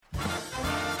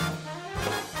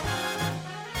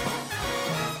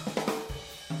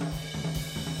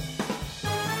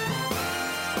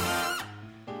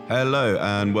Hello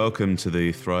and welcome to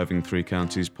the Thriving Three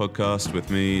Counties podcast with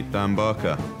me, Dan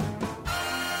Barker.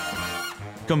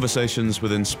 Conversations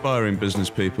with inspiring business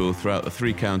people throughout the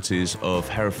three counties of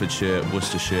Herefordshire,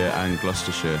 Worcestershire and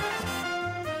Gloucestershire.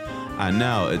 And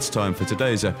now it's time for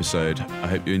today's episode. I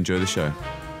hope you enjoy the show.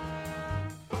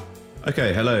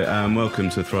 Okay, hello and welcome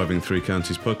to Thriving Three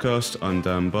Counties podcast. I'm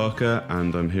Dan Barker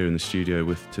and I'm here in the studio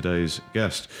with today's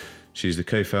guest. She's the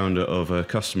co-founder of a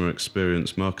customer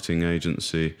experience marketing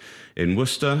agency in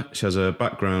Worcester. She has a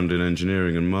background in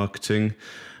engineering and marketing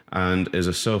and is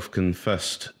a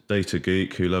self-confessed data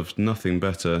geek who loves nothing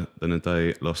better than a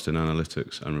day lost in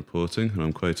analytics and reporting. And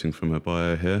I'm quoting from her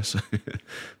bio here, so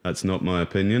that's not my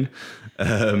opinion.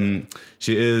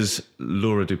 She is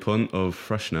Laura Dupont of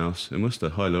Freshnouse in Worcester.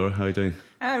 Hi, Laura. How are you doing?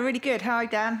 Really good. Hi,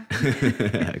 Dan.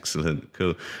 Excellent.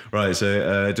 Cool. Right.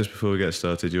 So just before we get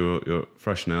started, you're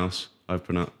Freshnouse. I've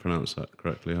pronounced that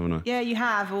correctly, haven't I? Yeah, you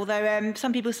have. Although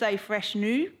some people say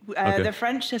Freshnu. Okay. They're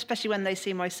French, especially when they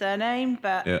see my surname.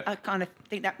 But Yeah. I kind of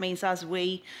think that means as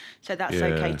we, so that's Yeah.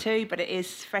 okay too. But it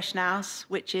is Freshnouse,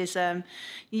 which is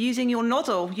using your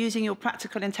noddle, using your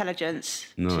practical intelligence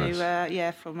Nice.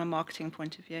 to, from a marketing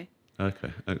point of view.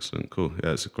 Okay, excellent, cool.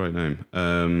 Yeah, it's a great name.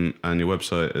 And your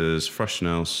website is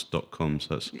freshnouse.com,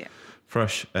 so that's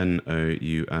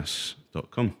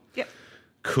freshnous.com. Yep.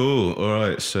 Cool, all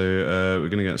right, so we're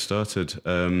going to get started.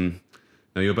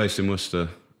 Now, you're based in Worcester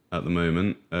at the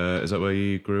moment. Is that where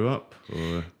you grew up?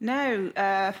 Or? No,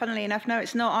 funnily enough, no,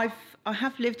 it's not. I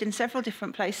have lived in several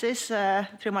different places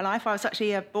through my life. I was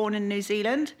actually born in New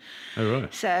Zealand. Oh,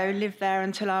 right. So lived there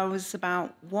until I was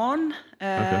about one.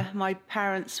 Okay. My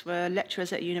parents were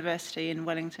lecturers at university in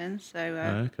Wellington. So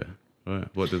Okay, right.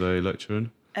 What do they lecture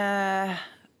in?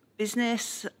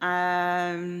 business,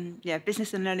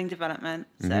 business and learning development.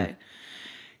 So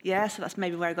so that's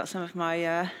maybe where I got some of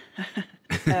my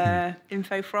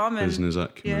info from. And, Business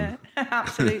acumen. Yeah,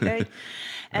 absolutely.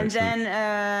 And Excellent.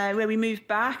 then where we moved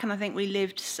back, and I think we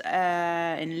lived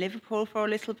in Liverpool for a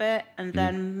little bit, and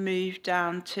then moved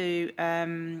down to,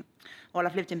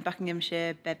 I've lived in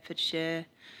Buckinghamshire, Bedfordshire.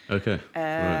 Okay,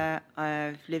 right.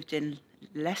 I've lived in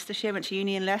Leicestershire, went to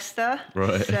uni in Leicester.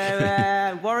 Right.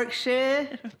 So Warwickshire,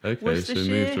 Okay, so you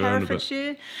Worcestershire, moved around a bit.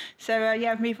 Herefordshire. So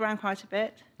I've moved around quite a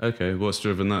bit. Okay, what's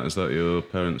driven that? Is that your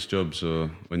parents' jobs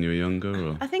or when you were younger?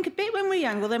 Or? I think a bit when we were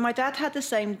young, although my dad had the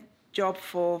same job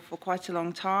for quite a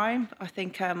long time. I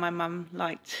think my mum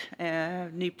liked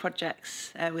new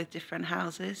projects with different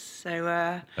houses.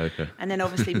 So Okay. and then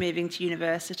obviously moving to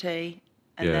university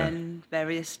and Yeah. then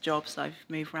various jobs I've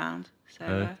moved around. So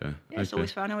Okay, it's okay.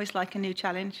 always fun. I always like a new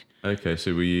challenge. Okay,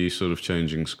 so were you sort of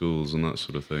changing schools and that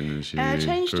sort of thing as you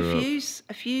Changed grew up?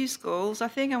 a few schools. I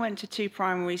think I went to 2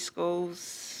 primary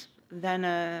schools, then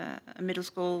a middle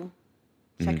school,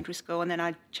 secondary school, and then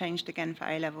I changed again for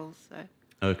A levels. So.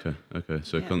 Okay.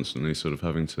 So Yeah. constantly sort of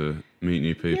having to meet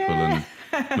new people Yeah.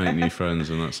 and make new friends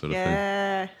and that sort of thing.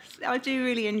 Yeah, I do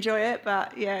really enjoy it,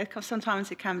 but yeah, 'cause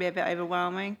sometimes it can be a bit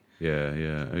overwhelming.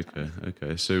 Yeah.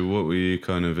 Okay. So what were you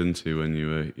kind of into when you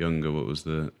were younger? What was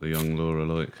the young Laura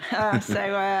like? I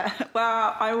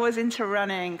was into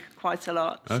running quite a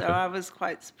lot, so Okay. I was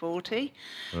quite sporty.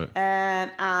 Right.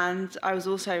 And I was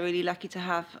also really lucky to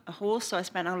have a horse, so I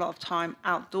spent a lot of time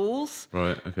outdoors.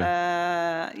 Right.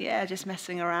 Okay. Just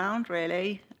messing around,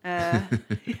 really.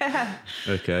 Yeah.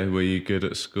 Okay. Were you good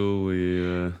at school? Were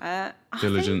you a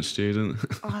diligent student?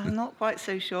 I'm not quite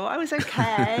so sure. I was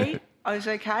okay.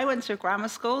 I went to a grammar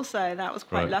school, so that was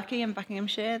quite Right. lucky in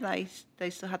Buckinghamshire. They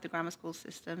still had the grammar school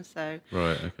system. So,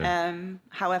 Right. Okay.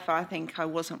 however, I think I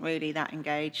wasn't really that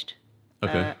engaged.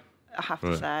 Okay. I have to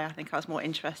Right. say, I think I was more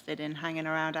interested in hanging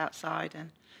around outside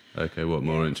and. Okay. What,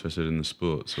 more interested in the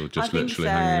sports or I just think literally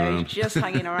so, hanging around? just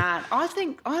hanging around. I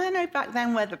don't know back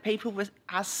then whether people were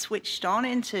as switched on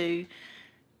into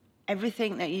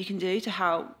everything that you can do to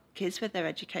help kids with their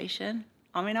education.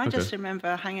 I mean, I just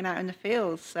remember hanging out in the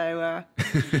fields, so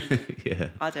Yeah.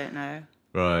 I don't know.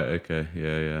 Right. Okay.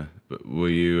 Yeah. But were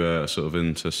you sort of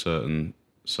into certain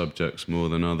subjects more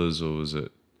than others, or was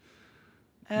it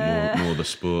more the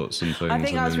sports and things? I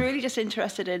think I was mean- really just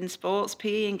interested in sports,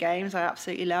 PE and games I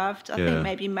absolutely loved. I Yeah. think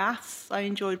maybe maths, I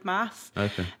enjoyed maths.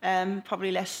 Okay.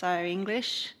 Probably less so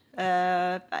English.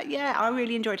 But yeah, I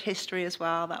really enjoyed history as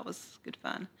well. That was good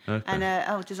fun. Okay.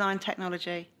 And design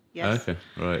technology. Yes. Okay.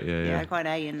 Right. Yeah, Yeah. I got an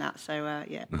A in that, so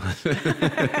yeah.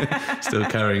 Still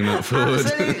carrying that forward.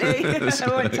 Absolutely. I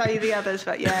won't tell you the others,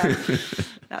 but yeah,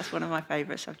 that's one of my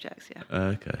favourite subjects, yeah.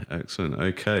 Okay. Excellent.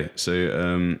 Okay.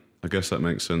 So I guess that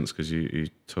makes sense because you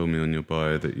told me on your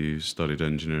bio that you studied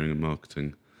engineering and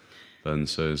marketing. then.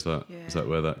 So is that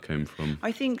where that came from?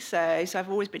 I think so. So I've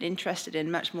always been interested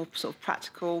in much more sort of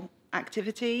practical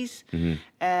activities.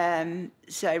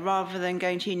 So rather than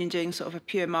going to uni and doing sort of a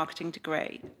pure marketing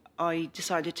degree, I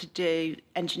decided to do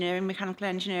engineering, mechanical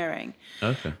engineering,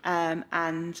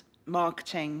 and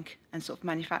marketing and sort of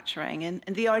manufacturing. And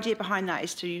the idea behind that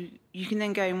is you can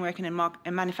then go and work in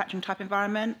a manufacturing type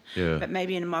environment, but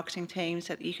maybe in a marketing team,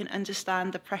 so that you can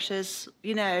understand the pressures,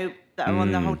 that are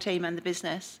on the whole team and the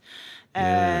business.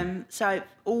 So I've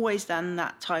always done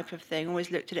that type of thing,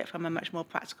 always looked at it from a much more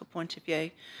practical point of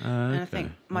view. And I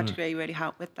think my degree really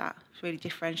helped with that. It's really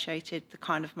differentiated the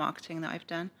kind of marketing that I've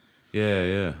done.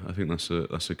 Yeah. I think that's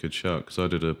a good shout, because I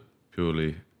did a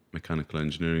purely mechanical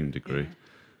engineering degree.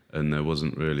 And there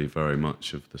wasn't really very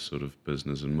much of the sort of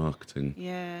business and marketing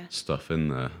stuff in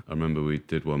there. I remember we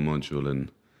did one module in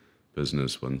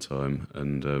business one time,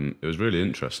 and it was really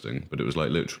interesting, but it was like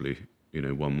literally,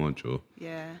 one module.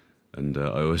 Yeah. And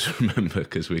I always remember,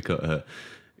 because we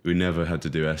never had to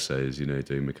do essays,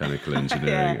 doing mechanical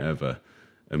engineering ever.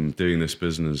 And doing this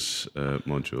business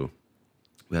module,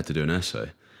 we had to do an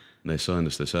essay. And they signed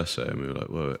us this essay, and we were like,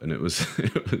 whoa. And it was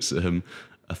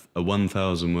a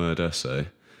 1,000 word essay.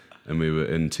 And we were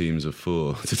in teams of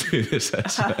 4 to do this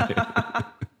essay.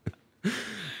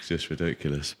 It's just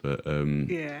ridiculous, but no,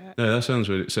 that sounds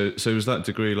really. So was that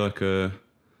degree like a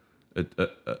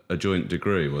joint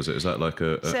degree? Was it? Is that like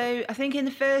So I think in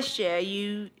the first year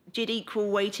you did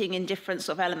equal weighting in different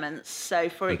sort of elements. So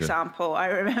for example, I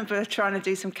remember trying to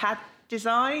do some CAD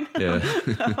design.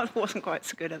 I wasn't quite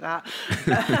so good at that.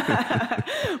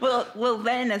 well,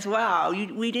 then as well,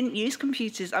 we didn't use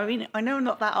computers. I mean, I know I'm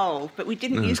not that old, but we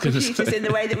didn't use computers in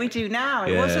the way that we do now.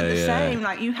 It wasn't the same.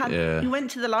 Like you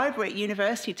went to the library at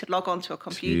university to log onto a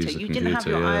computer. You didn't have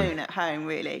your own at home,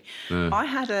 really. No. I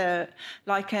had an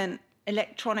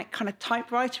electronic kind of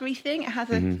typewriter-y thing. It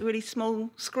had a really small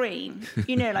screen,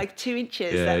 like 2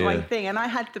 inches, that thing. And I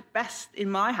had the best in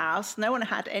my house. No one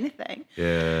had anything.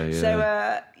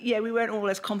 So, we weren't all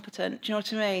as competent, do you know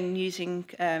what I mean, using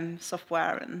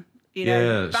software and,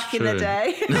 back in the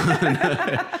day.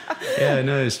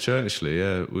 No, it's true, actually.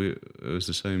 It was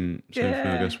the same thing.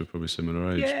 I guess we're probably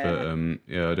similar age. But,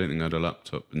 I don't think I had a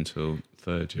laptop until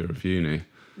 3rd year of uni.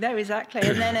 No, exactly.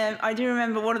 And then I do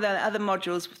remember one of the other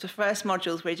modules, the first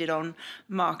modules we did on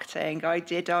marketing, I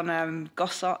did on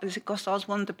Gossard's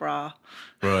Wonder Bra.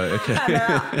 Right, okay.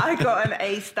 And I got an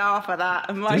A star for that.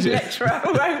 And my lecturer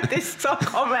wrote this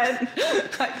comment,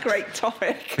 like, great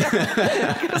topic.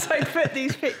 Because I put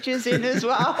these pictures in as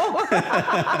well.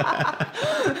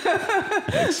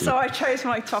 So I chose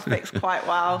my topics quite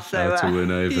well. So, to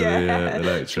win over the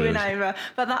lecturers. To win over.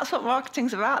 But that's what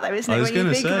marketing's about, though, isn't it? When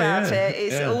you think about it,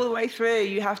 it's all the way through.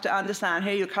 You have to understand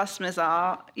who your customers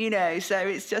are, so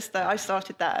it's just that I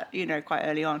started that, quite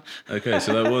early on. Okay,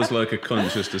 so that was like a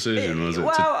conscious decision, was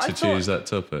it, to choose that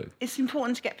topic? It's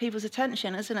important to get people's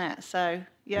attention, isn't it? So,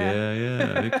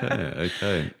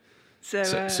 Okay.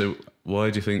 So why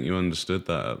do you think you understood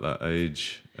that at that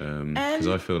age? Because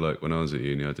I feel like when I was at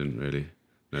uni, I didn't really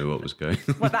know what was going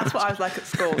on. Well, that's what I was like at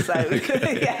school. So,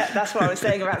 that's what I was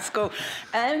saying about school.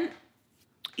 I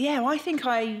think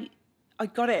I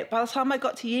got it. By the time I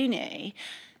got to uni,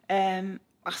 I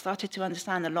started to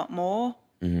understand a lot more.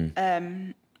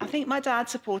 I think my dad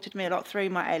supported me a lot through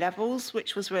my A-levels,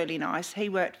 which was really nice. He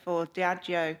worked for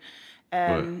Diageo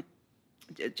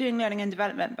doing learning and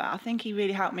development, but I think he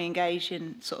really helped me engage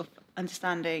in sort of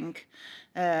understanding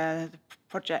the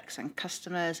projects and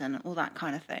customers and all that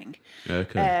kind of thing.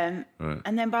 Right.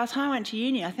 And then by the time I went to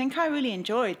uni, I think I really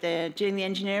enjoyed doing the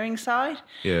engineering side.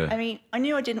 I mean, I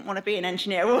knew I didn't want to be an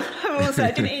engineer. Also,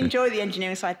 I didn't enjoy the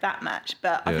engineering side that much,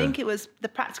 but I think it was the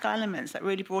practical elements that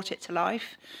really brought it to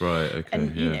life. Right, okay.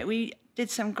 And, we did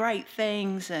some great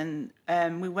things, and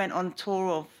we went on tour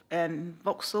of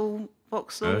Vauxhall,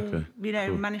 cool.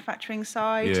 Manufacturing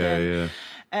side.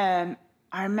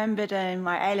 I remembered in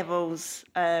my A-levels,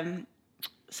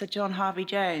 Sir John Harvey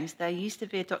Jones, there used to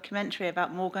be a documentary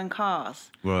about Morgan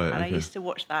cars. Right. And I used to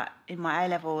watch that in my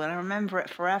A-level, and I remember it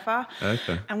forever.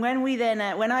 Okay. And when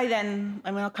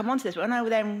I'll come on to this, when I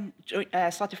then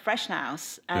started Fresh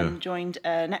House and joined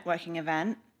a networking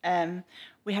event,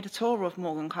 we had a tour of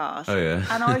Morgan cars. Oh, yeah.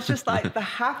 And I was just like the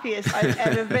happiest I've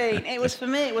ever been. For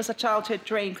me, it was a childhood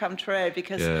dream come true,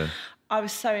 because I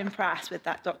was so impressed with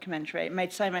that documentary. It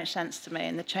made so much sense to me,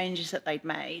 and the changes that they'd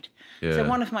made. So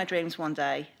one of my dreams one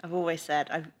day, I've always said,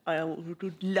 I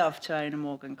would love to own a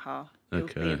Morgan car. It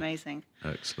would be amazing.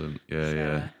 Excellent.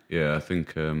 Yeah. I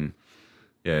think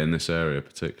Yeah, in this area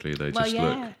particularly, they Well, just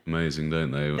yeah. look amazing, don't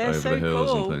they? They're Over so the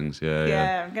hills cool. and things. Yeah,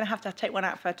 Yeah, I'm going to have to take one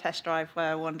out for a test drive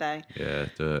one day. Yeah,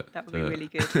 do it. That would do be it. really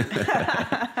good.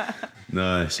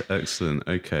 Nice, excellent.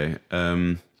 Okay,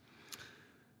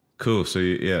 cool. So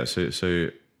yeah, I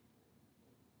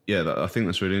think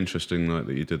that's really interesting. Like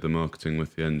that you did the marketing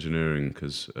with the engineering,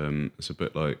 because it's a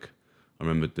bit like I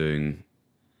remember doing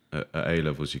at A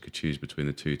levels. You could choose between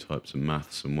the two types of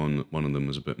maths, and one of them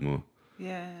was a bit more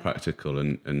practical.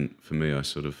 And for me, I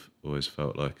sort of always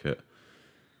felt like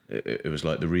it was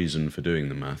like the reason for doing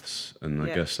the maths, and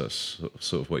I guess that's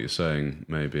sort of what you're saying.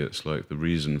 Maybe it's like the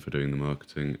reason for doing the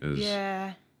marketing is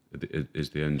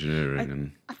the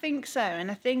engineering. I think so,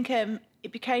 and I think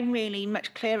it became really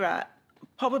much clearer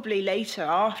probably later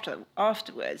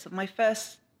afterwards. My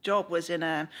first job was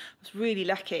I was really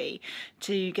lucky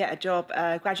to get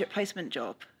a graduate placement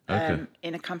job.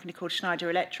 In a company called Schneider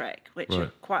Electric, which is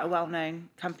quite a well-known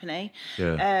company.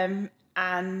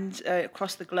 And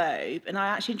across the globe, and I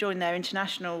actually joined their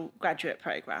international graduate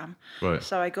program.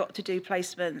 So I got to do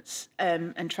placements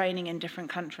and training in different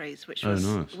countries, which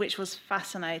was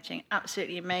fascinating,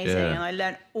 absolutely amazing. And I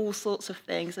learned all sorts of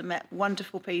things and met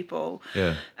wonderful people.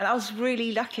 And I was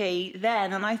really lucky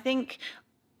then, and I think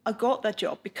I got that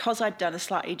job because I'd done a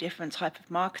slightly different type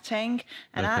of marketing.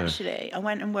 And actually, I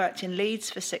went and worked in Leeds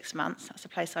for 6 months. That's a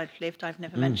place I've lived, I've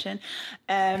never mentioned,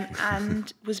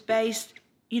 and was based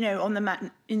on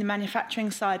in the manufacturing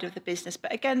side of the business,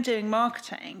 but again doing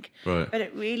marketing. But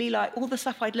it really, like all the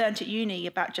stuff I'd learned at uni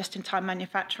about just-in-time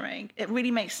manufacturing, it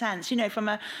really makes sense. From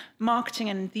a marketing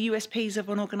and the USPs of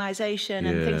an organisation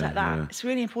and things like that. It's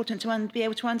really important to be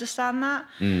able to understand that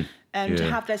and to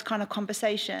have those kind of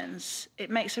conversations. It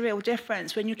makes a real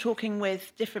difference when you're talking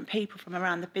with different people from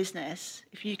around the business.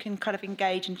 If you can kind of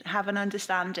engage and have an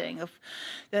understanding of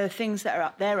the things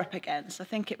that they're up against, I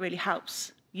think it really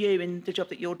helps you in the job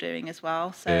that you're doing as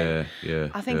well. So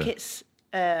I think it's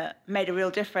made a real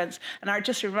difference. And it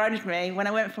just reminded me, when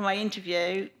I went for my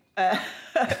interview,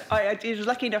 I was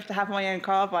lucky enough to have my own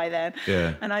car by then.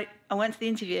 And I went to the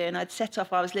interview and I'd set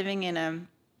off. I was living in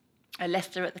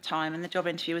Leicester at the time, and the job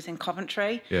interview was in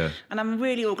Coventry. And I'm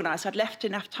really organised. I'd left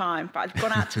enough time, but I'd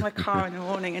gone out to my car in the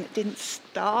morning and it didn't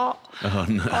start. Oh,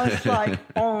 no. I was like,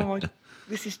 oh,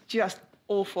 this is just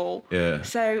awful.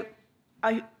 So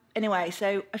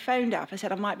so I phoned up. I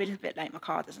said I might be a little bit late. My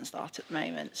car doesn't start at the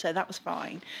moment, so that was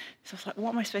fine. So I was like, what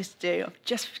am I supposed to do? I've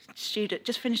just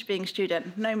finished being a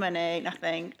student, no money,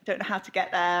 nothing. Don't know how to get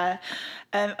there.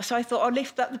 So I thought I'll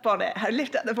lift up the bonnet.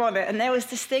 And there was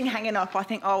this thing hanging up. I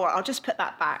think, I'll just put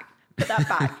that back.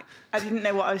 I didn't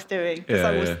know what I was doing because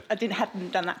I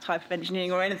hadn't done that type of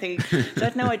engineering or anything, so I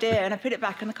had no idea. And I put it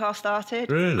back, and the car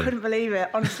started. Really? Couldn't believe it,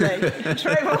 honestly.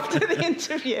 Drove off to the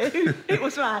interview. It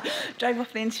was mad. Drove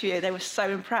off the interview. They were so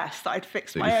impressed that I'd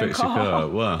fixed my own car. Your car.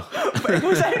 Wow. But it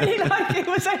was only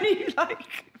like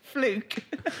fluke.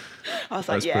 I was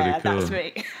like, That's pretty cool. that's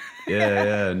me.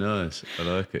 Nice. I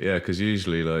like it. Yeah, because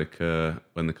usually, like,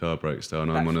 when the car breaks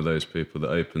down, I'm one of those people that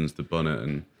opens the bonnet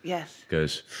and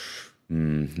goes,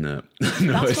 no.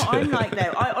 That's what I'm like,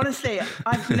 though. I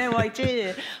have no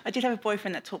idea. I did have a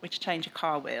boyfriend that taught me to change a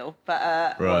car wheel, but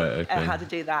how to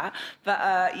do that.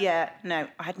 But no,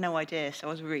 I had no idea, so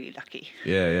I was really lucky.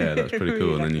 Yeah, that's pretty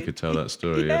cool. And then you could tell that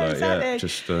story. You're like, exactly.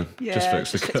 just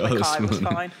fixed the car this morning. It was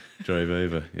fine. Drove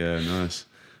over. Yeah, nice.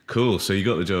 Cool. So you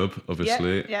got the job,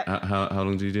 obviously. Yeah. How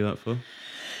long did you do that for?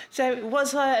 So it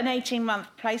was an 18-month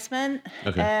placement.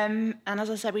 And as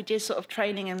I said, we did sort of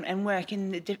training and work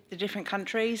in the different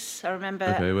countries. I remember...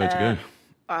 Okay, where'd you go?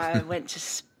 I went to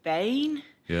Spain.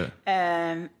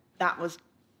 That was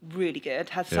really good.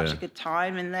 Had such a good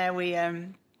time. And there we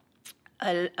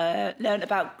learned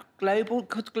about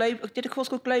did a course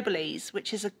called Globalese,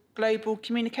 which is a global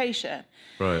communication.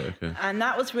 Right, okay. And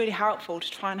that was really helpful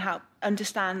to try and help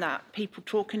understand that people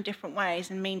talk in different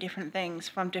ways and mean different things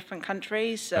from different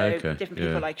countries. So different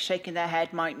people, like shaking their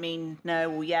head might mean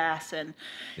no or yes. And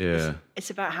it's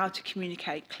about how to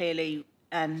communicate clearly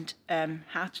and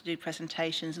how to do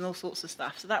presentations and all sorts of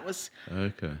stuff. So that was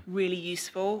really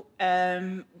useful.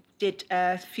 Did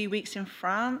a few weeks in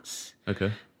France.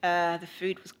 The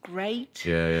food was great.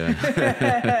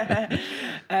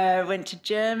 Went to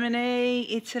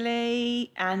Germany,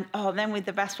 Italy, and then with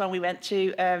the best one, we went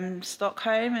to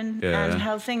Stockholm and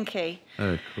Helsinki.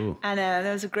 Oh, cool. And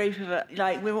there was a group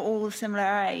of we were all a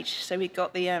similar age, so we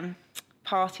got the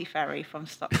party ferry from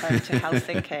Stockholm to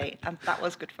Helsinki, and that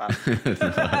was good fun.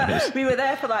 Nice. We were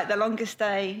there for the longest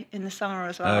day in the summer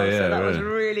as well, so that was a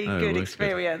really good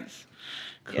experience.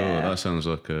 Cool. That sounds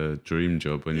like a dream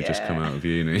job when you just come out of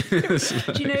uni. Do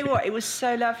you know what? It was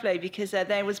so lovely because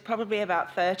there was probably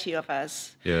about 30 of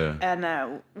us. Yeah.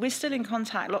 And we're still in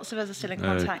contact. Lots of us are still in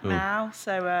contact now.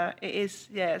 So it is,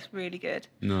 it's really good.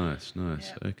 Nice. Yeah.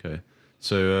 Okay.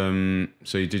 So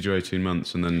so you did your 18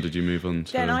 months and then did you move on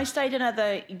to... Then I stayed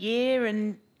another year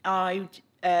and I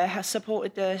have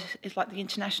supported the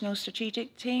international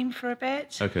strategic team for a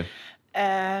bit. Okay.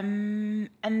 And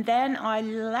then I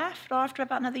left after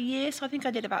about another year, so I think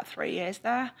I did about 3 years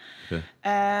there. Okay.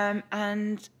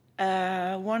 And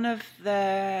one of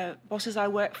the bosses I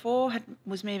worked for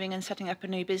was moving and setting up a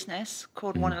new business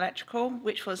called One Electrical,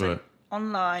 which was an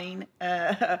online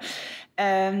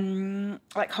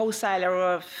like wholesaler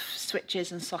of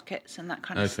switches and sockets and that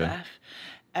kind of stuff.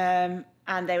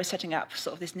 And they were setting up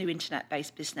sort of this new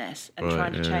internet-based business and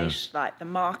trying to change like the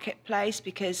marketplace,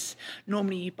 because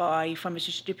normally you buy from a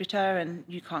distributor and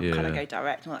you can't kind of go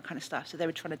direct and all that kind of stuff. So they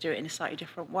were trying to do it in a slightly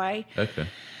different way. Okay.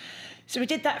 So we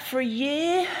did that for a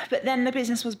year, but then the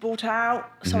business was bought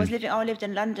out. So I lived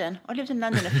in London. I lived in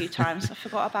London a few times. I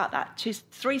forgot about that.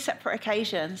 3 separate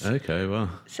occasions. Okay, wow.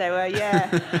 So,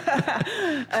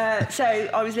 so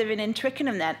I was living in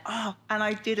Twickenham then. Oh, and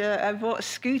I bought a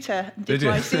scooter. Did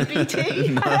my CBT.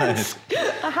 Nice.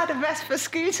 I had a Vespa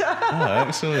scooter. Oh,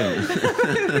 excellent.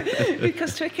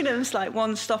 Because Twickenham's like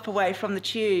one stop away from the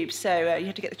tube. So you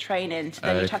had to get the train in. So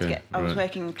then you'd have to get, I was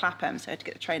working in Clapham, so I had to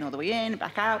get the train all the way in and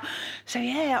back out. So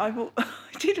I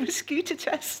did a scooter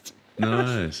test. Nice.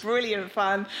 It was brilliant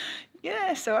fun.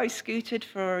 Yeah, so I scooted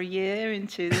for a year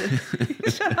into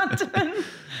the London.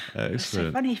 Excellent. It's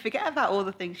so funny, you forget about all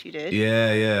the things you did.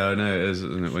 Yeah, I know it is,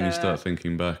 isn't it? When you start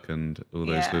thinking back and all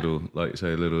those little, like you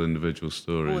say, little individual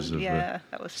stories of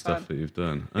that was stuff fun. that you've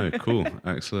done. Oh, cool.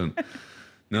 Excellent.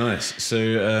 Nice. So,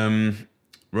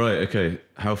 right, okay.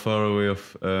 How far are we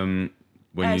off when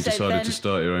you decided to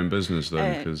start your own business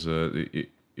then? Because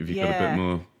if you've got a bit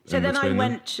more... So then I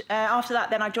went, after that,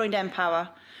 then I joined Empower.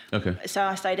 Okay. So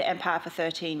I stayed at Empower for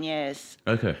 13 years.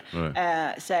 Okay,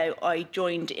 right. So I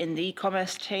joined in the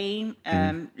e-commerce team,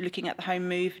 looking at the home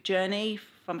move journey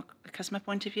from a customer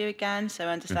point of view again. So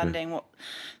understanding what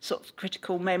sort of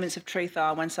critical moments of truth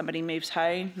are when somebody moves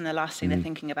home, and the last thing they're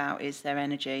thinking about is their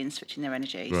energy and switching their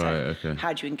energy. So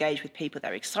how do you engage with people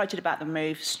that are excited about the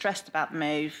move, stressed about the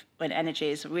move, when energy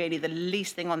is really the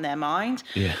least thing on their mind,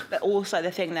 but also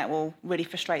the thing that will really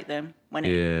frustrate them when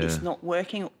it's not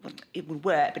working. It would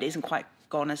work, but it isn't quite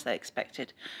gone as they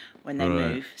expected when they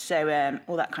move. So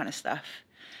all that kind of stuff.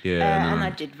 And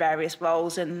I did various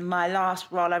roles. And my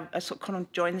last role, I sort of kind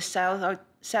of joined the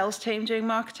sales team doing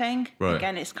marketing. Right.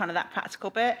 Again, it's kind of that practical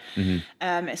bit.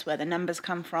 It's where the numbers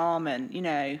come from. And, you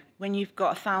know, when you've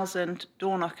got 1,000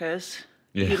 door knockers,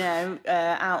 you know,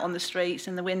 out on the streets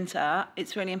in the winter,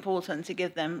 it's really important to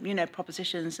give them, you know,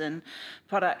 propositions and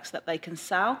products that they can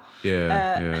sell.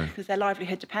 Because their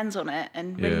livelihood depends on it.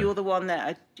 And when you're the one that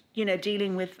are, you know,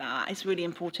 dealing with that, it's really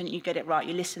important you get it right.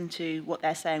 You listen to what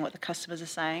they're saying, what the customers are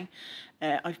saying.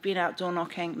 I've been out door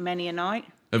knocking many a night.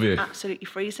 Have you? Absolutely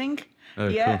freezing. Oh,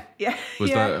 cool.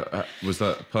 Was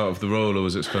that part of the role, or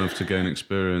was it kind of to gain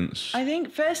experience? I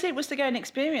think firstly it was to gain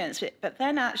experience, but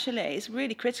then actually it's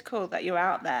really critical that you're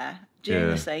out there doing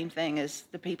the same thing as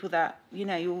the people that, you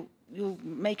know, you're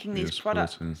making these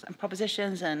products and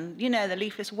propositions and, you know, the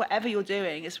leaflets, whatever you're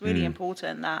doing. It's really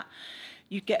important that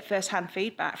you get first-hand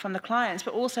feedback from the clients,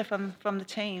 but also from the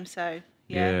team. So.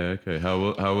 Yeah, okay. How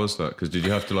was that? Because did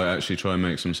you have to like actually try and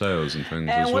make some sales and things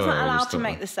as well? I wasn't allowed to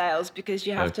make the sales because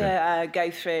you have to go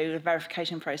through a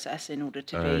verification process in order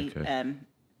to be.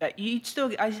 But you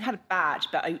still, I had a badge,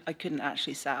 but I couldn't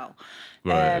actually sell.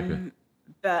 Right.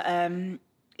 But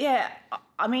yeah,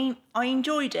 I mean, I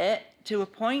enjoyed it to a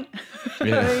point.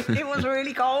 It was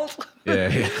really cold.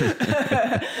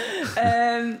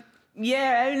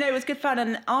 Yeah, no, it was good fun.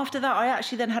 And after that, I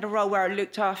actually then had a role where I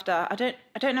looked after. I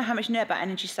don't know how much you know about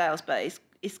energy sales, but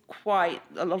it's quite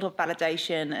a lot of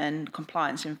validation and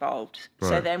compliance involved. Right.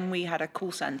 So then we had a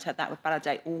call centre that would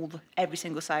validate every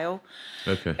single sale,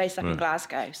 based up in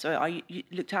Glasgow. So I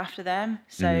looked after them.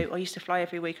 So I used to fly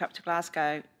every week up to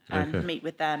Glasgow and meet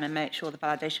with them and make sure the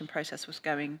validation process was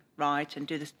going right and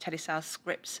do the telesales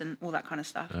scripts and all that kind of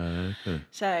stuff.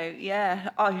 So, yeah,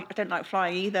 I don't like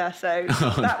flying either, so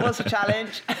that was a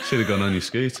challenge. Should have gone on your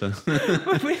scooter.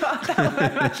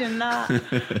 Imagine that.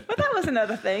 But that was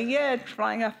another thing,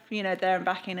 flying up, you know, there and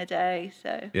back in a day.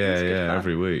 So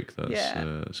every week.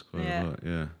 That's quite a lot,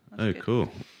 That's good. Cool.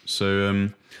 So,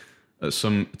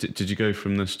 did you go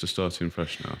from this to starting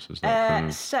Fresh Now? So, is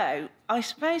that so I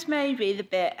suppose maybe the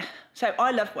bit. So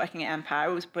I loved working at Empower.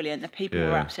 It was brilliant. The people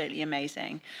were absolutely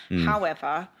amazing.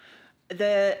 However,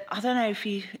 I don't know if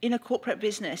you, in a corporate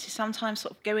business, you sometimes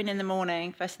sort of go in the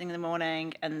morning, first thing in the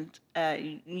morning, and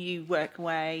you work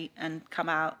away and come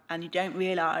out, and you don't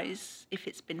realise if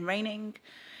it's been raining,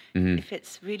 if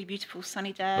it's really beautiful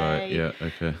sunny day. Right, yeah,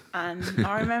 okay. And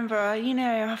I remember, you know,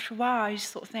 after a while, I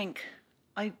just sort of think,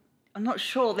 I'm not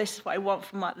sure this is what I want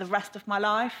for the rest of my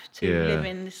life, to live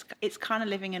in this. It's kind of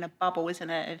living in a bubble, isn't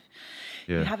it? If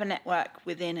you have a network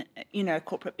within, you know, a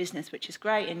corporate business, which is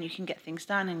great, and you can get things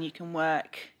done and you can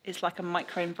work. It's like a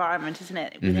micro environment, isn't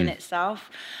it, within itself?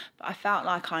 But I felt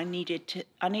like I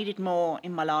needed more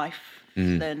in my life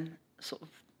than sort of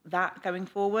that going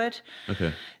forward.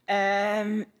 Okay.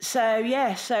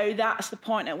 So that's the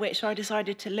point at which I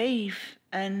decided to leave,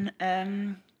 and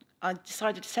I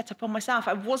decided to set up on myself.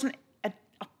 I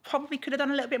probably could have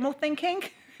done a little bit more thinking,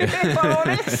 if I'm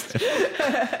honest.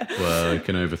 Well, you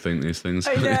can overthink these things.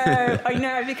 I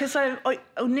know, because I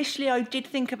initially I did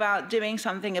think about doing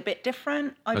something a bit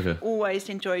different. I've always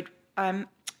enjoyed,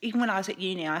 even when I was at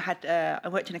uni, I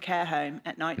worked in a care home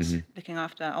at nights, looking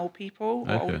after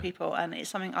older people, and it's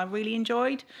something I really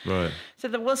enjoyed. Right. So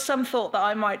there was some thought that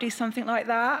I might do something like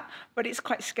that, but it's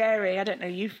quite scary. I don't know,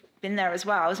 you've been there as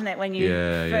well, isn't it, when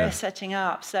you're first setting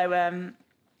up? So,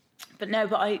 but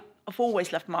I've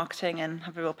always loved marketing and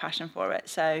have a real passion for it.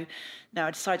 So, no,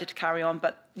 I decided to carry on.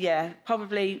 But yeah,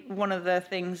 probably one of the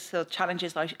things or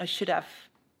challenges I should have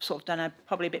sort of done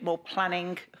probably a bit more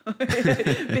planning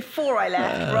before I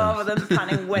left, rather than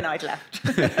planning when I'd left.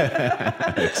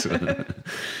 Excellent.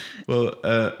 Well,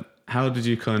 how did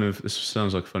you this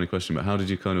sounds like a funny question, but how did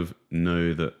you kind of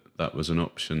know that was an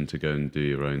option to go and do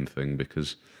your own thing?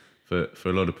 Because for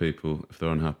a lot of people, if they're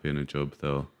unhappy in a job,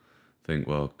 they'll think,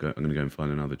 well, I'm going to go and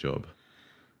find another job.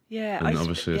 Yeah. And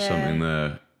obviously there's something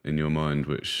there in your mind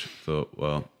which thought,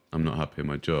 well, I'm not happy in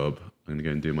my job, I'm going to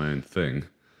go and do my own thing,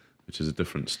 which is a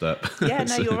different step. Yeah,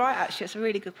 no, you're right, actually. It's a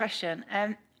really good question.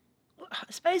 I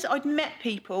suppose I'd met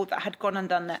people that had gone and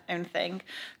done their own thing,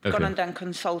 gone and done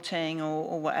consulting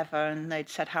or whatever, and they'd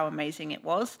said how amazing it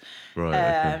was.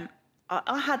 Right.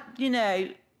 I had, you know,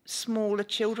 smaller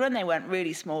children. They weren't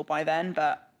really small by then,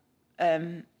 but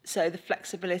so the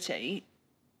flexibility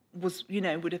was, you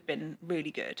know, would have been really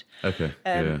good. Okay.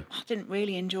 I didn't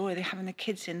really enjoy having the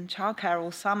kids in childcare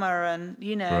all summer, and,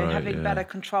 you know, having better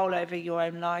control over your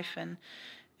own life. And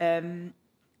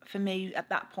for me at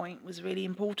that point was really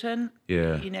important.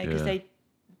 Yeah. You know, because they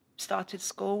started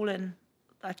school, and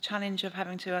the challenge of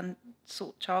having to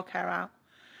sort childcare out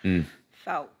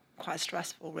felt quite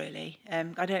stressful, really.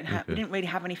 We didn't really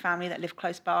have any family that lived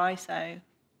close by, so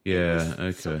it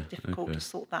was sort of difficult to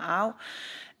sort that out.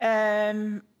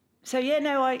 I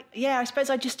suppose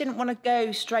I just didn't want to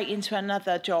go straight into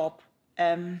another job.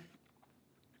 And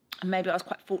maybe I was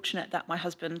quite fortunate that my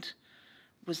husband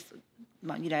was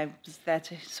there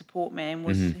to support me,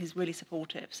 and he's really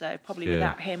supportive. So probably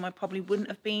without him, I probably wouldn't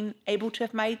have been able to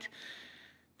have made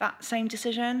that same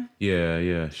decision.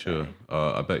 Yeah, sure.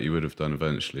 I bet you would have done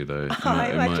eventually, though.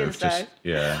 I imagine so.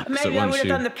 Maybe I would have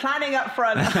done the planning up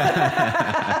front.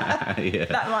 That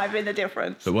might have been the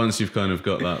difference. But once you've kind of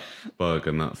got that bug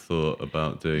and that thought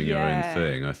about doing your own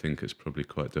thing, I think it's probably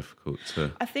quite difficult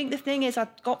to... I think the thing is, I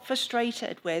got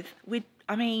frustrated with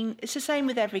it's the same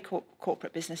with every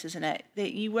corporate business, isn't it?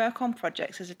 That you work on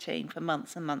projects as a team for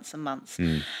months and months and months.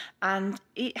 And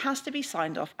it has to be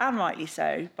signed off, and rightly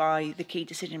so, by the key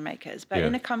decision makers. But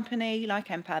in a company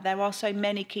like Empire, there are so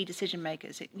many key decision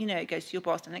makers. It goes to your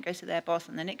boss, and it goes to their boss,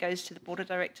 and then it goes to the board of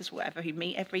directors, whatever, who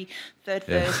meet every third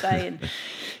Thursday. And,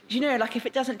 if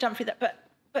it doesn't jump through that...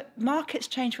 But markets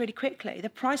change really quickly. The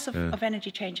price of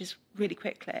energy changes really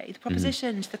quickly. The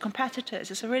propositions, the competitors,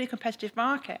 it's a really competitive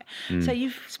market. So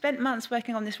you've spent months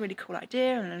working on this really cool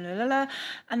idea,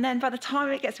 and then by the time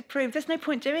it gets approved, there's no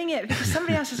point doing it because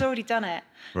somebody else has already done it.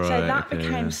 Right, so that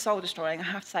became soul destroying, I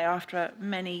have to say, after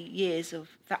many years of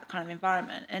that kind of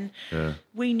environment. And I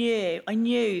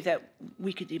knew that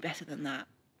we could do better than that.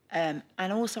 And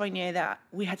also I knew that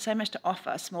we had so much to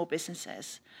offer small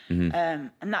businesses.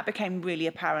 And that became really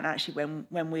apparent actually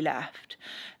when we left,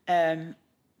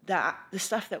 that the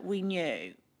stuff that we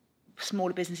knew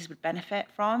smaller businesses would benefit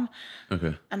from.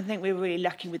 And I think we were really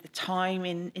lucky with the time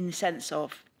in the sense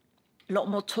of a lot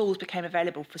more tools became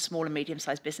available for small and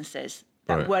medium-sized businesses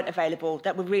that weren't available,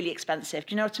 that were really expensive.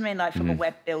 Do you know what I mean? Like from a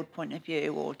web build point of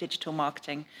view or digital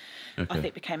marketing, I think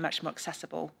it became much more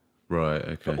accessible. Right,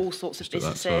 okay. For all sorts of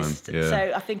businesses.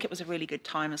 So I think it was a really good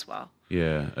time as well.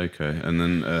 Yeah, okay. And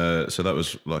then, so that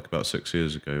was like about 6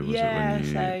 years ago, was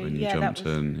it, when you jumped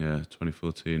in? Yeah,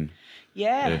 2014-ish.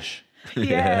 Yeah.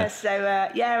 Yeah. So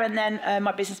and then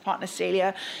my business partner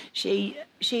Celia, she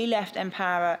left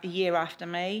Empower a year after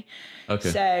me. Okay.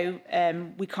 So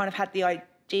we kind of had the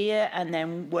idea, and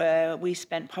then we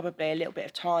spent probably a little bit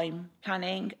of time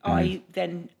planning. I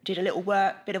then did a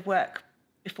bit of work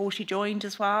before she joined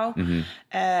as well.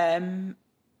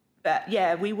 But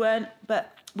yeah, we would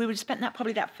have spent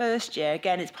that first year.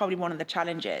 Again, it's probably one of the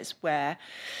challenges where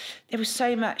there was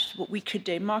so much what we could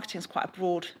do. Marketing is quite a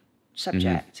broad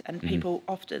subject, and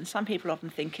some people often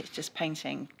think it's just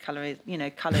painting colours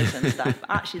and stuff.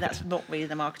 Actually, that's not really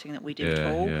the marketing that we do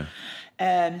at all. Yeah.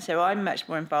 So I'm much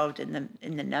more involved in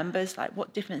the numbers, like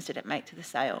what difference did it make to the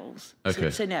sales? Okay.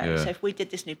 So if we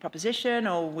did this new proposition,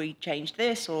 or we changed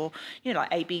this, or like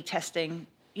A/B testing,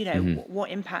 what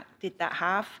impact did that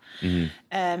have?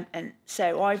 And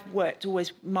so I've worked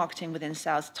always marketing within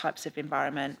sales types of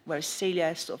environment, whereas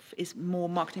Celia sort of is more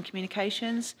marketing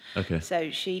communications. Okay.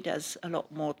 So she does a lot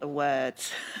more of the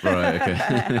words. Right,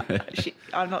 okay.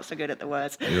 I'm not so good at the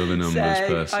words. You're the numbers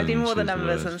person. I do more the she's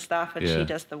numbers words. and stuff, and she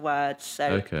does the words.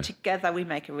 So together we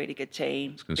make a really good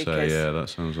team. I was going to say, that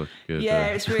sounds like a good... Yeah,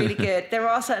 it's really good. There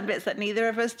are certain bits that neither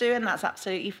of us do, and that's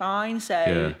absolutely fine.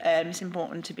 So it's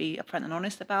important to be upfront and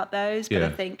honest about those. But I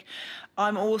think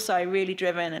I'm also really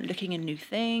driven and looking in new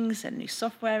things and new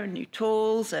software and new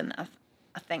tools, and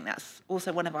I think that's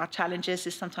also one of our challenges,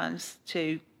 is sometimes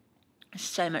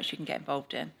so much you can get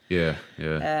involved in. So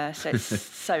it's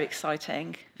so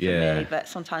exciting for me, but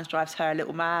sometimes drives her a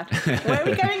little mad. Where are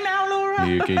we going now, Laura?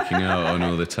 You're geeking out on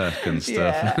all the tech and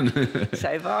stuff.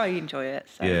 So but I enjoy it.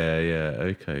 So.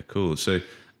 Okay, cool. So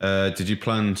did you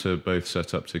plan to both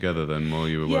set up together then while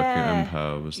you were working at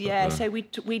Empower? So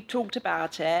we talked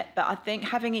about it, but I think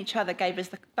having each other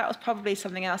that was probably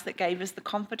something else that gave us the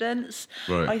confidence.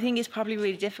 Right. I think it's probably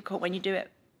really difficult when you do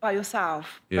it by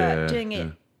yourself, but doing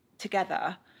it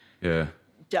together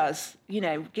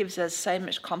gives us so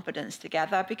much confidence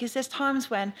together, because there's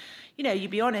times when, you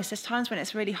be honest, there's times when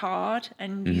it's really hard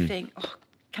and you think, oh,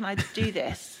 can I do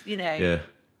this?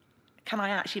 Can I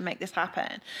actually make this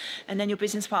happen? And then your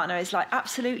business partner is like,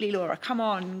 absolutely, Laura, come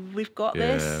on, we've got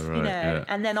this,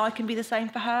 and then I can be the same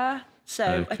for her.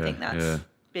 So I think that's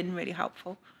been really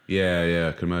helpful.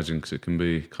 I can imagine, because it can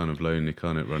be kind of lonely,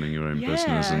 can't it, running your own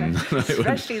business? And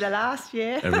especially the last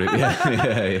year.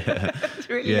 It's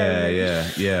really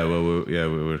lonely. Well,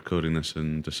 we're recording this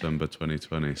in December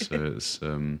 2020, so it's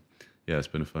it's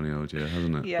been a funny old year,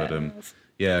 hasn't it? Yeah. But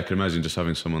I can imagine just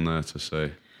having someone there to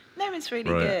say, no, it's really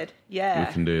good. Yeah,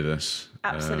 we can do this.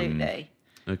 Absolutely.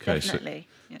 Okay, definitely.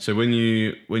 So when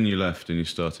you left and you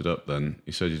started up, then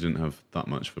you said you didn't have that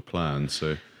much for plan.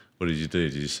 So what did you do?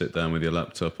 Did you sit down with your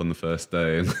laptop on the first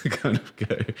day and kind of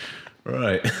go,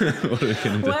 right, what are we going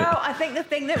to do? Well, I think the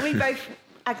thing that we both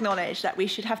acknowledge that we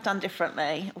should have done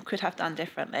differently, or could have done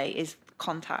differently, is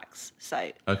contacts.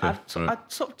 So I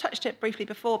sort of touched it briefly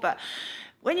before, but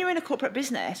when you're in a corporate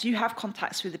business, you have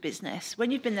contacts through the business. When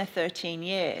you've been there 13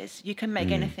 years, you can make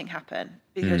anything happen,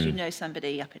 because you know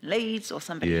somebody up in Leeds, or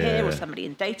somebody here, or somebody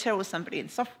in data, or somebody in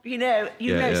software.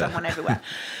 You know someone everywhere.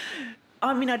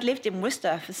 I mean, I'd lived in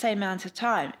Worcester for the same amount of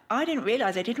time. I didn't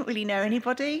realise I didn't really know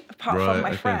anybody apart from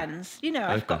my friends.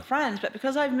 I've got friends, but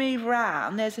because I've moved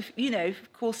around, there's a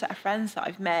core set of friends that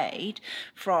I've made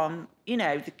from,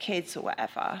 the kids or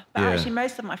whatever. But actually,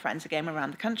 most of my friends are going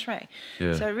around the country.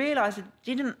 Yeah. So I realised I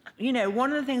didn't,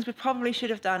 one of the things we probably should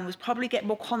have done was probably get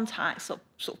more contacts, sort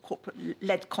of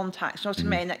corporate-led contacts, what I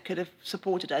mean, that could have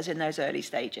supported us in those early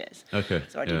stages. Okay.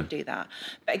 So I didn't do that.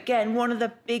 But again, one of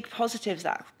the big positives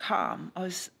that come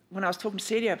when I was talking to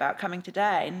Celia about coming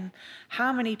today, and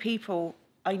how many people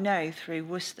I know through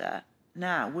Worcester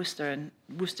and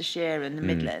Worcestershire and the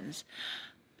Midlands.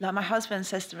 Like my husband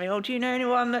says to me, oh, do you know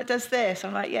anyone that does this?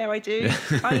 I'm like, yeah, I do.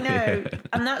 I know.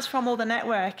 And that's from all the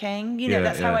networking.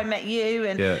 That's how I met you,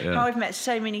 and how I've met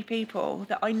so many people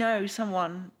that I know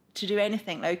someone to do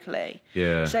anything locally.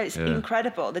 Yeah. So it's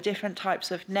incredible, the different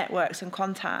types of networks and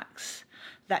contacts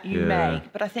that you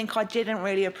make. But I think I didn't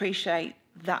really appreciate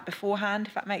that beforehand,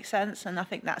 if that makes sense. And I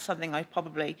think that's something I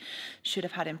probably should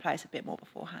have had in place a bit more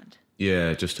beforehand.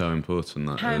 Yeah, just how important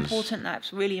that is. How important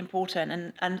that's really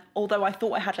important. And although I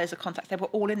thought I had loads of contacts, they were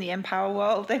all in the Empower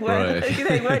world. They weren't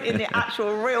they weren't in the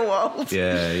actual real world.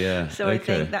 Yeah. So I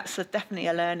think that's definitely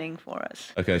a learning for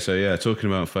us. Okay, so talking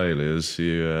about failures,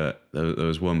 there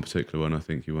was one particular one I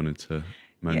think you wanted to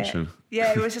mention.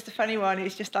 Yeah, it was just a funny one.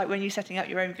 It's just like when you're setting up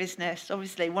your own business,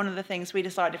 obviously one of the things we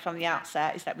decided from the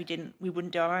outset is that we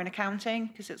wouldn't do our own accounting,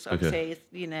 because it's obviously,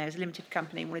 as a limited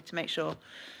company, we wanted to make sure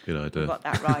we got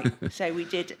that right. So we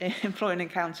did employ an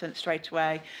accountant straight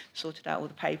away, sorted out all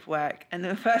the paperwork. And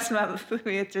the first month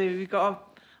we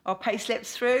got our pay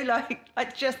slips through,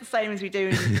 like just the same as we do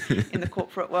in the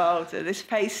corporate world. So this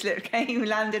pay slip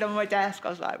landed on my desk. I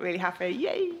was like really happy,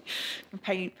 yay, and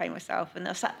pay myself. And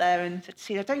I sat there and said,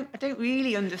 see, I don't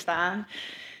really understand,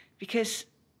 because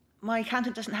my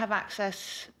accountant doesn't have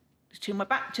access to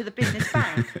the business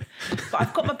bank, but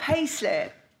I've got my pay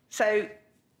slip, so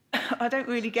I don't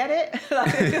really get it.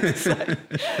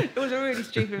 It was a really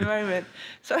stupid moment.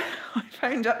 So I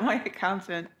phoned up my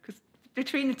accountant, because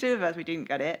between the two of us, we didn't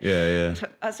get it. Yeah. So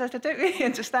I said, I don't really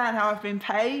understand how I've been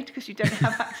paid, because you don't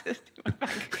have access to my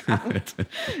bank account.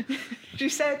 She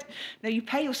said, no, you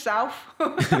pay yourself. I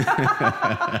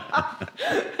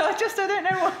don't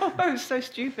know why I was so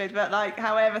stupid, but like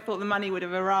how I ever thought the money would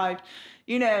have arrived.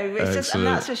 You know, it's just, and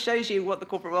that just shows you what the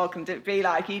corporate world can be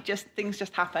like. Things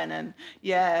just happen, and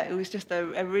yeah, it was just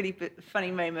a really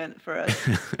funny moment for us.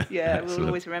 Yeah, we'll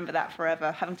always remember that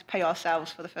forever, having to pay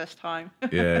ourselves for the first time.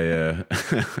 Yeah.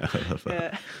 I love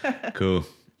that. Yeah. Cool.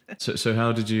 So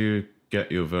how did you get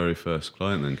your very first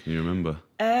client then? Can you remember?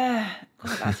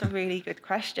 God, that's a really good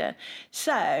question.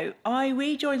 So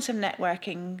we joined some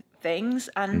networking things,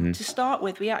 and to start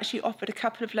with, we actually offered a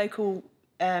couple of local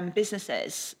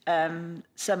businesses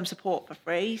some support for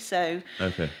free. So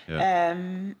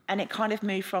and it kind of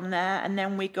moved from there, and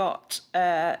then we got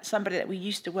somebody that we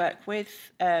used to work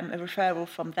with, a referral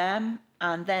from them,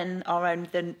 and then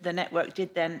the network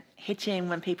did then hit in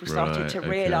when people started to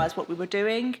realise what we were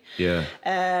doing.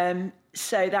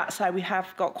 So that's how we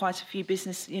have got quite a few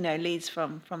business leads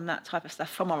from that type of stuff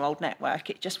from our old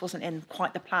network. It just wasn't in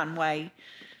quite the plan way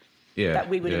that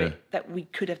we would that we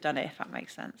could have done it, if that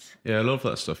makes sense. Yeah, a lot of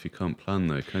that stuff you can't plan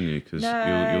though, can you? Because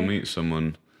you'll meet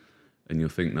someone and you'll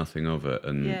think nothing of it,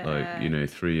 and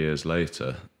 3 years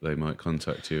later they might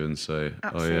contact you and say,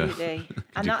 absolutely.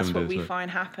 And that's what we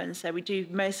find happens. So we do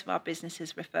most of our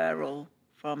businesses referral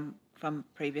from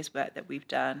previous work that we've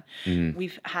done.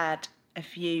 We've had a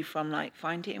few from like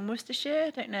Find It in Worcestershire,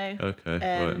 I don't know. Okay,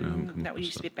 that we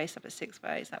used to be based up at Six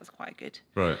Ways. That was quite good.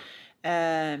 Right.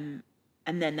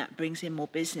 And then that brings in more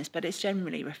business, but it's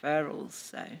generally referrals.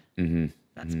 So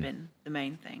that's been the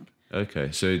main thing.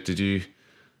 Okay, so did you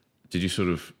sort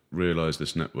of realise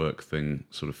this network thing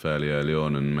sort of fairly early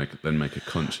on, and make a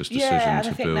conscious decision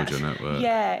to build your network?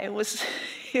 Yeah, it was.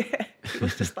 Yeah, it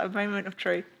was just that moment of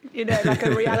truth, like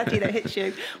a reality that hits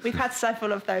you. We've had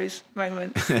several of those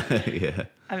moments. Yeah.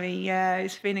 I mean,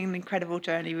 it's been an incredible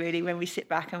journey, really, when we sit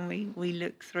back and we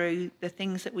look through the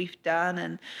things that we've done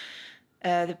and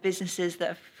the businesses that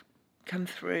have come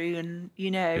through. And,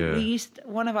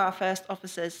 one of our first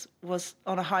offices was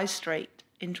on a high street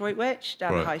in Droitwich,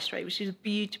 down the high street, which is a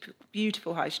beautiful,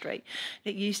 beautiful high street.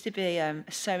 It used to be a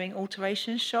sewing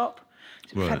alteration shop.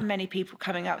 So we've had many people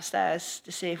coming upstairs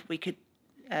to see if we could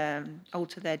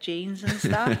alter their jeans and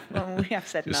stuff. Well, we have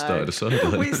said no.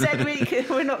 We said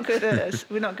we're not good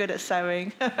at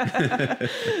sewing.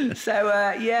 So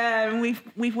and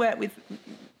we've worked with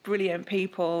brilliant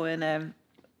people, and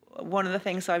one of the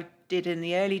things I did in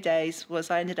the early days was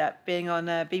I ended up being on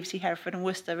BBC Hereford and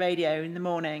Worcester radio in the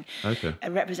morning,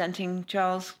 representing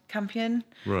Charles Campion,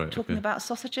 talking about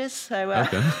sausages. So at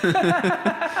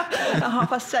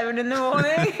 7:30 in the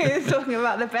morning, he was talking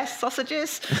about the best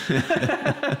sausages.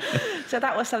 So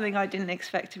that was something I didn't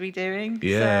expect to be doing.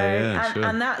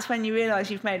 And that's when you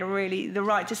realise you've made the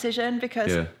right decision,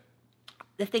 because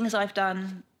the things I've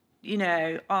done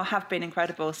have been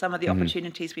incredible. Some of the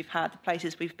opportunities we've had, the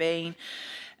places we've been.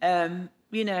 I'm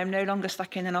no longer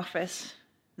stuck in an office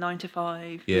 9 to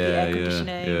 5 with the air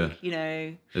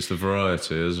conditioning. It's the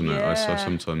variety, isn't it? I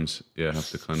sometimes have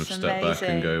to kind of step back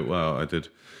and go, wow, I did,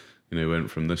 went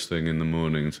from this thing in the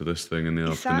morning to this thing in the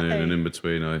afternoon, and in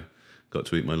between I got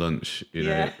to eat my lunch,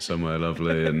 somewhere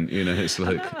lovely, and it's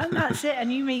like and that's it.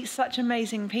 And you meet such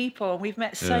amazing people. We've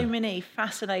met so many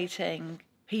fascinating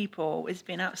people. It's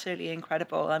been absolutely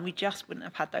incredible, and we just wouldn't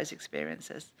have had those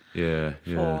experiences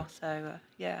before. So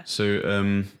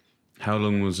how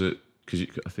long was it? Because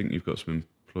I think you've got some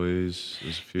employees.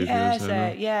 There's a few of yours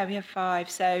there now? We have 5.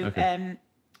 So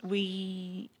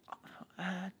we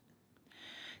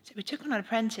took on an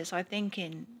apprentice, I think,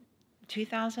 in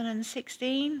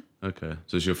 2016. Okay,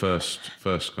 so it's your first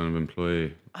kind of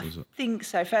employee? I think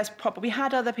so. First proper. We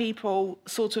had other people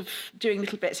sort of doing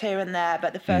little bits here and there,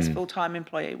 but the first full-time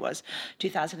employee was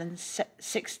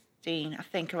 2016, I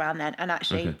think, around then. And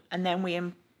actually, and then we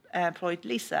employed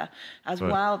Lisa as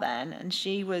well then, and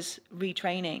she was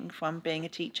retraining from being a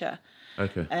teacher.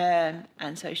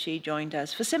 And so she joined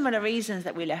us for similar reasons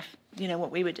that we left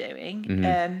what we were doing.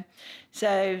 Mm-hmm.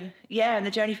 So yeah, and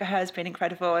the journey for her has been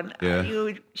incredible, and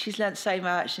Yeah. she's learned so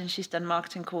much, and she's done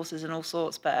marketing courses and all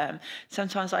sorts. But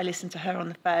sometimes I listen to her on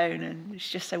the phone, and it's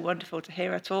just so wonderful to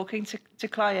hear her talking to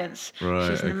clients. Right,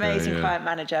 She's an amazing yeah. client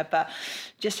manager, but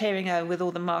just hearing her with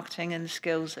all the marketing and the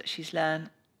skills that she's learned,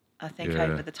 I think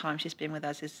over the time she's been with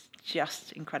us is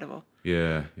just incredible.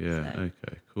 Yeah.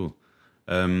 Okay, cool.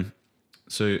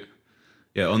 So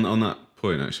yeah, on that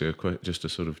point, actually, just a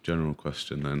sort of general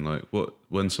question then, like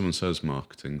when someone says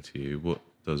marketing to you, what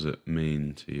does it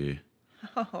mean to you?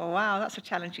 Oh, wow, that's a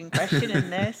challenging question in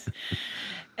this.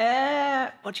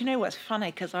 Well, do you know what's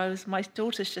funny? Because my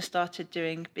daughter's just started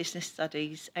doing business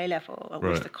studies A-level at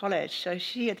Worcester College, so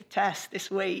she had a test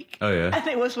this week. Oh, yeah? And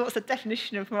it was, what's the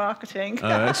definition of marketing? Oh,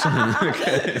 excellent.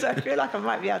 Okay. So I feel like I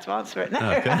might be able to answer it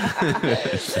now.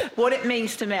 Okay. What it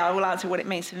means to me, I will answer what it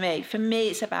means for me. For me,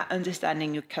 it's about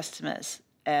understanding your customers.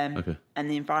 And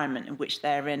the environment in which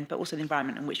they're in, but also the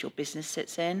environment in which your business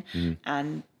sits in,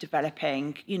 and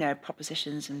developing,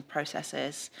 propositions and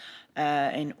processes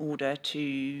in order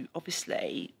to,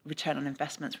 obviously, return on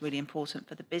investment is really important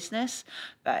for the business,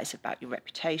 but it's about your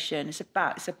reputation. It's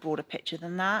a broader picture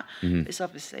than that. It's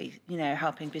obviously,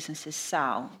 helping businesses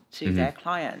sell to their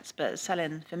clients, but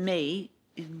selling for me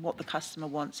in what the customer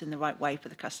wants in the right way for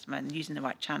the customer and using the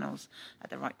right channels at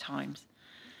the right times.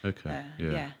 Okay.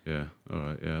 Yeah. All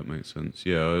right. Yeah, it makes sense.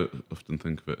 Yeah, I often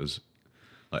think of it as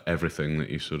like everything that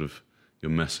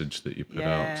your message that you put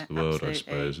out to the world, absolutely. I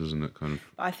suppose, isn't it? Kind of.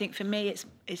 But I think for me, it's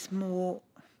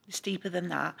deeper than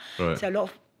that. Right. So a lot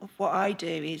of what I do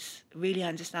is really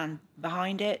understand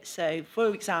behind it. So,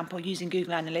 for example, using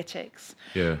Google Analytics,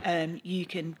 you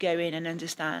can go in and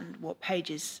understand what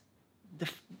pages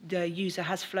the user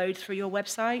has flowed through your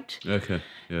website. Okay.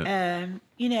 Yeah.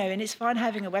 And it's fine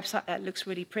having a website that looks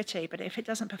really pretty, but if it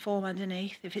doesn't perform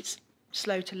underneath, if it's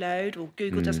slow to load, or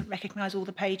Google doesn't recognize all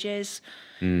the pages,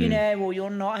 or you're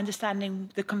not understanding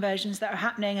the conversions that are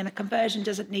happening, and a conversion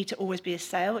doesn't need to always be a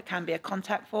sale. It can be a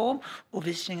contact form or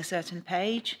visiting a certain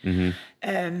page.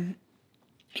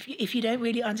 If you don't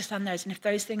really understand those, and if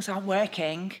those things aren't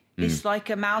working, it's like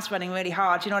a mouse running really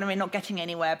hard, you know what I mean? Not getting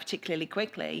anywhere particularly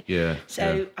quickly. Yeah.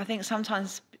 So I think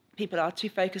sometimes people are too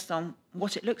focused on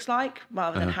what it looks like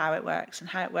rather than how it works, and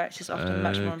how it works is often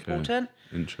much more important.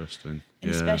 Interesting. And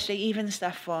especially even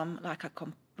stuff from like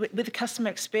with the customer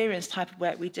experience type of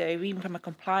work we do, even from a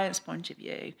compliance point of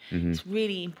view, it's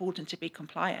really important to be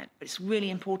compliant, but it's really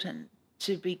important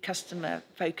to be customer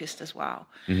focused as well.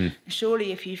 And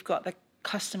surely if you've got the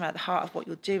customer at the heart of what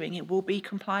you're doing, it will be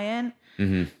compliant.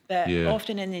 But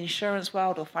often in the insurance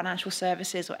world or financial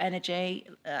services or energy,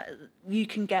 you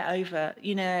can get over,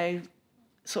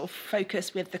 sort of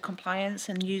focus with the compliance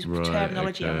and use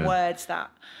terminology and words that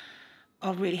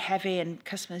are really heavy and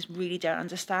customers really don't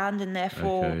understand, and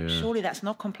therefore surely that's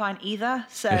not compliant either.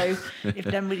 So if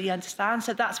they don't really understand,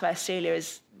 so that's where Celia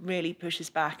really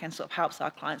pushes back and sort of helps our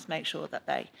clients make sure that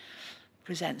they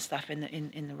present stuff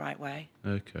in the right way.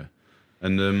 Okay.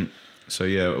 And so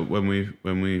when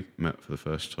we met for the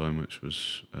first time, which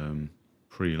was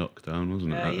pre-lockdown,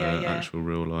 wasn't it? Actual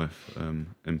real life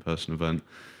in-person event.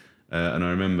 And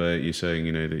I remember you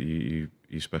saying, that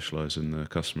you specialise in the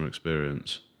customer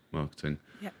experience marketing.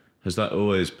 Yeah. Has that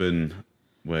always been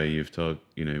where you've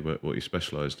what you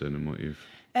specialised in and what you've?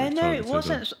 No, it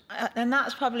wasn't, and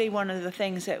that's probably one of the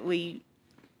things that we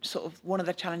one of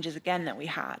the challenges again that we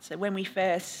had. So when we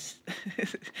first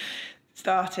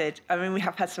started, I mean, we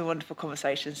have had some wonderful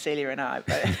conversations, Celia and I,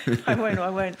 but I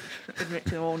won't admit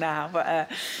to them all now. But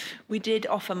we did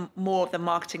offer more of the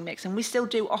marketing mix, and we still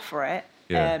do offer it.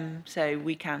 So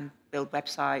we can build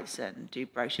websites and do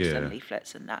brochures and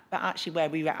leaflets and that. But actually, where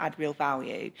we add real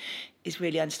value is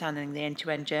really understanding the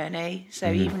end-to-end journey. So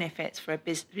even if it's for for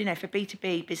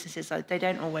B2B businesses, they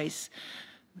don't always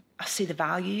see the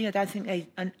value. I don't think they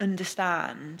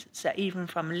understand. So even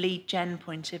from a lead gen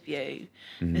point of view,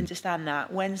 understand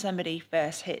that when somebody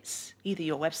first hits either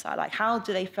your website, like how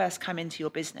do they first come into your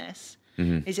business?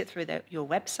 Is it through your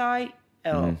website,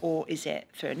 or is it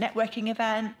through a networking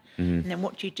event? And then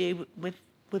what do you do with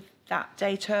that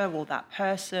data or that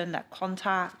person, that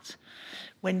contact?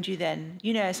 When do you then,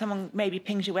 someone maybe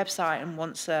pings your website and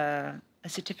wants a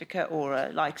certificate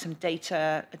or some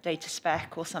data, a data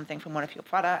spec or something from one of your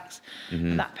products,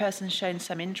 and that person's shown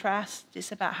some interest.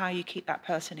 It's about how you keep that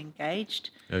person engaged.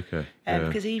 Okay.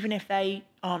 Because even if they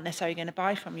aren't necessarily going to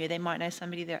buy from you, they might know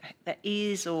somebody that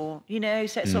is, or so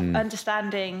it's sort of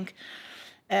understanding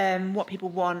what people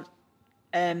want.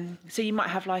 So you might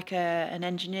have like an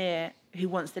engineer who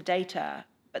wants the data,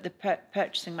 but the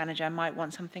purchasing manager might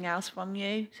want something else from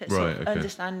you. So it's sort of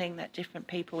understanding that different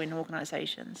people in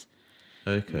organisations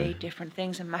need different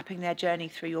things, and mapping their journey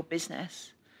through your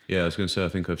business. Yeah, I was going to say, I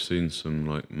think I've seen some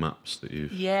like maps that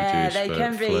you've produced. They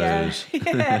can be.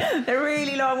 They're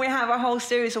really long. We have a whole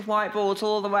series of whiteboards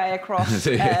all the way across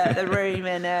the room,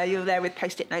 and you're there with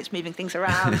post-it notes, moving things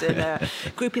around and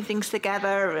grouping things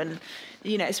together. And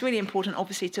it's really important,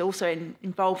 obviously, to also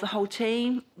involve the whole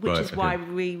team, which is why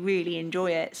we really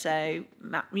enjoy it. So,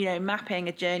 mapping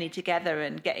a journey together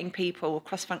and getting people, a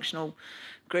cross-functional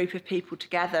group of people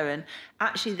together, and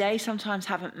actually they sometimes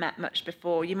haven't met much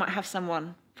before. You might have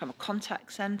someone from a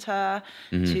contact center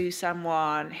to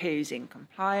someone who's in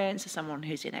compliance, to someone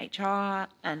who's in HR,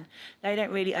 and they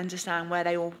don't really understand where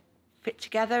they all fit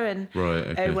together. And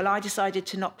well, I decided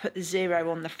to not put the 0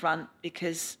 on the front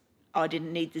because I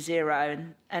didn't need the 0,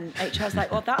 and HR's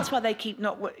like, well, that's why they keep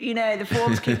the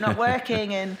forms keep not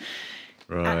working. And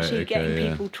actually getting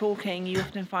people talking, you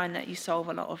often find that you solve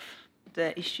a lot of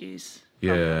the issues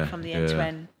from the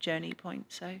end-to-end journey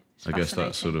point. So I guess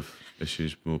that sort of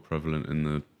issue's more prevalent in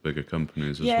the bigger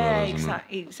companies as well. Yeah,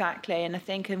 exactly. And I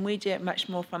think, we do it much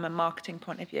more from a marketing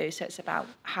point of view. So it's about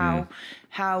how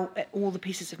all the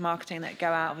pieces of marketing that go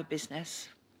out of a business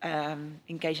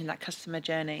engage in that customer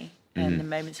journey and the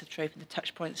moments of truth and the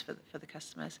touch points for the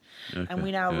customers. Okay, and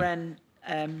we now run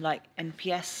like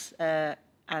NPS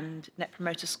and Net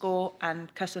Promoter Score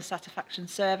and customer satisfaction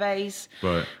surveys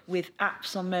with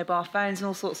apps on mobile phones and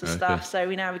all sorts of stuff. So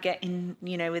we now get in,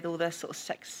 with all the sort of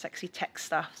sexy tech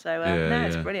stuff. So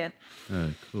it's brilliant.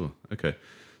 Oh, cool. Okay.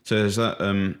 So is that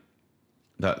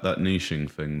that niching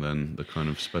thing then, the kind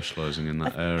of specialising in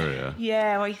that area?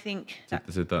 Yeah, I think.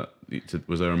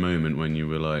 Was there a moment when you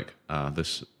were like,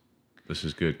 this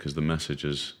is good because the message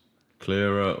is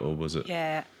clearer, or was it?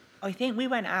 Yeah. I think we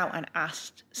went out and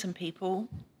asked some people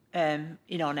in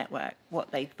our network what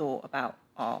they thought about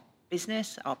our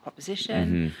business, our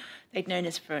proposition. They'd known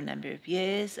us for a number of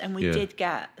years, and we did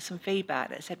get some feedback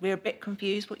that said, we're a bit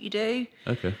confused what you do.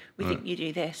 Okay. We think you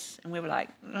do this. And we were like,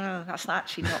 no, that's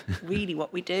actually not really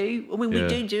what we do. I mean,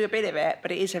 we do a bit of it,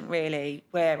 but it isn't really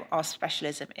where our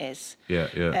specialism is.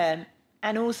 And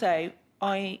also,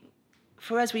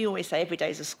 for us, we always say every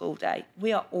day is a school day.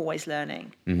 We are always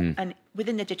learning. And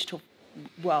within the digital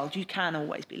world, you can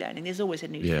always be learning. There's always a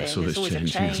new thing. There's always a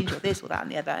change or this or that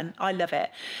and the other. And I love it.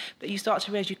 But you start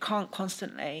to realize you can't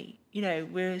constantly,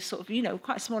 we're sort of,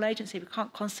 quite a small agency. We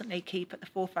can't constantly keep at the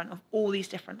forefront of all these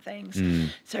different things.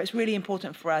 So it's really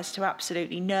important for us to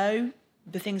absolutely know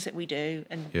the things that we do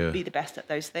and be the best at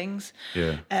those things.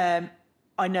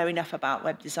 I know enough about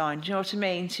web design, do you know what I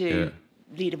mean, to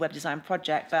lead a web design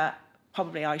project, but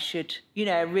probably I should,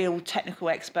 a real technical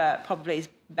expert probably is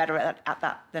better at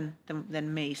that than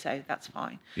me, so that's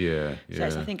fine. So I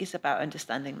think it's about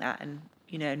understanding that and,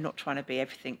 not trying to be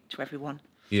everything to everyone.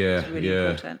 It's really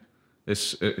important.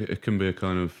 It can be a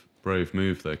kind of brave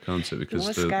move though, can't it?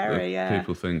 Because scary,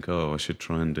 people think, I should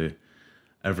try and do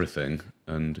everything.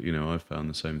 And, I've found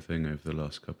the same thing over the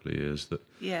last couple of years, that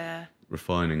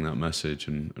refining that message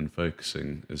and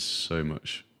focusing is so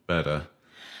much better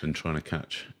than trying to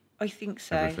catch I think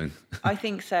so. everything. I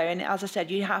think so. And as I said,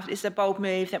 it's a bold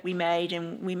move that we made,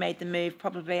 and we made the move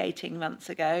probably 18 months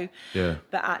ago. But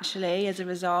actually, as a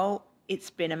result,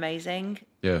 it's been amazing.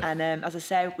 And as I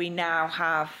said, we now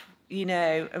have,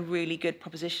 a really good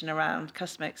proposition around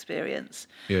customer experience.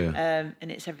 And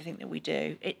it's everything that we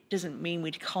do. It doesn't mean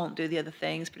we can't do the other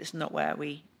things, but it's not where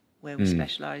we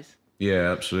specialise.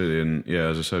 Yeah, absolutely. And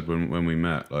as I said, when we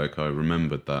met, like, I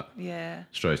remembered that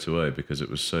straight away because it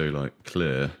was so like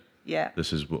clear.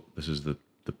 This is the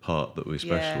part that we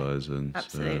specialise in.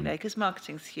 Absolutely, because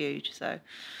marketing's huge. So.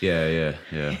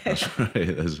 That's right.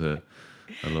 There's a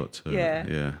lot to it.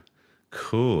 Yeah.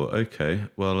 Cool. Okay.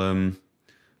 Well, I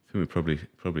think we're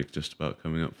probably just about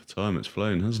coming up for time. It's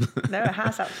flown, hasn't it? No, it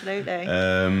has, absolutely.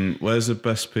 Where's the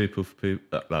best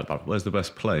Where's the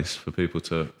best place for people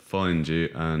to find you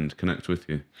and connect with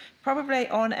you? Probably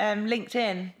on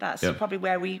LinkedIn. That's probably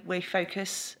where we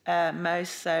focus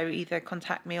most. So either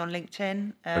contact me on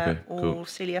LinkedIn or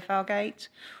Celia Falgate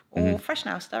or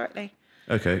Freshnouse directly.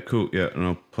 Okay, cool. Yeah, and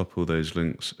I'll pop all those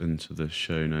links into the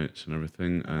show notes and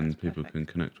everything, and people can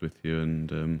connect with you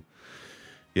and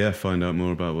find out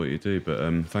more about what you do. But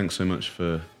thanks so much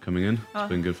for coming in. It's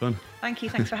been good fun. Thank you.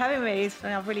 Thanks for having me.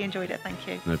 I've really enjoyed it. Thank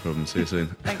you. No problem. See you soon.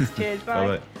 Thanks. Cheers.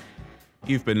 Bye. Bye.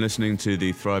 You've been listening to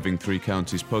the Thriving Three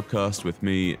Counties podcast with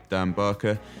me, Dan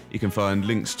Barker. You can find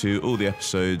links to all the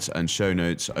episodes and show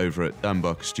notes over at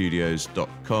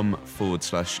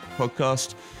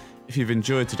danbarkerstudios.com/podcast. If you've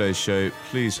enjoyed today's show,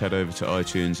 please head over to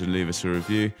iTunes and leave us a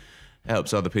review. It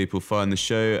helps other people find the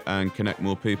show and connect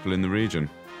more people in the region.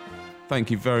 Thank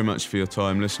you very much for your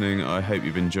time listening. I hope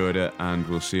you've enjoyed it, and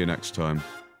we'll see you next time.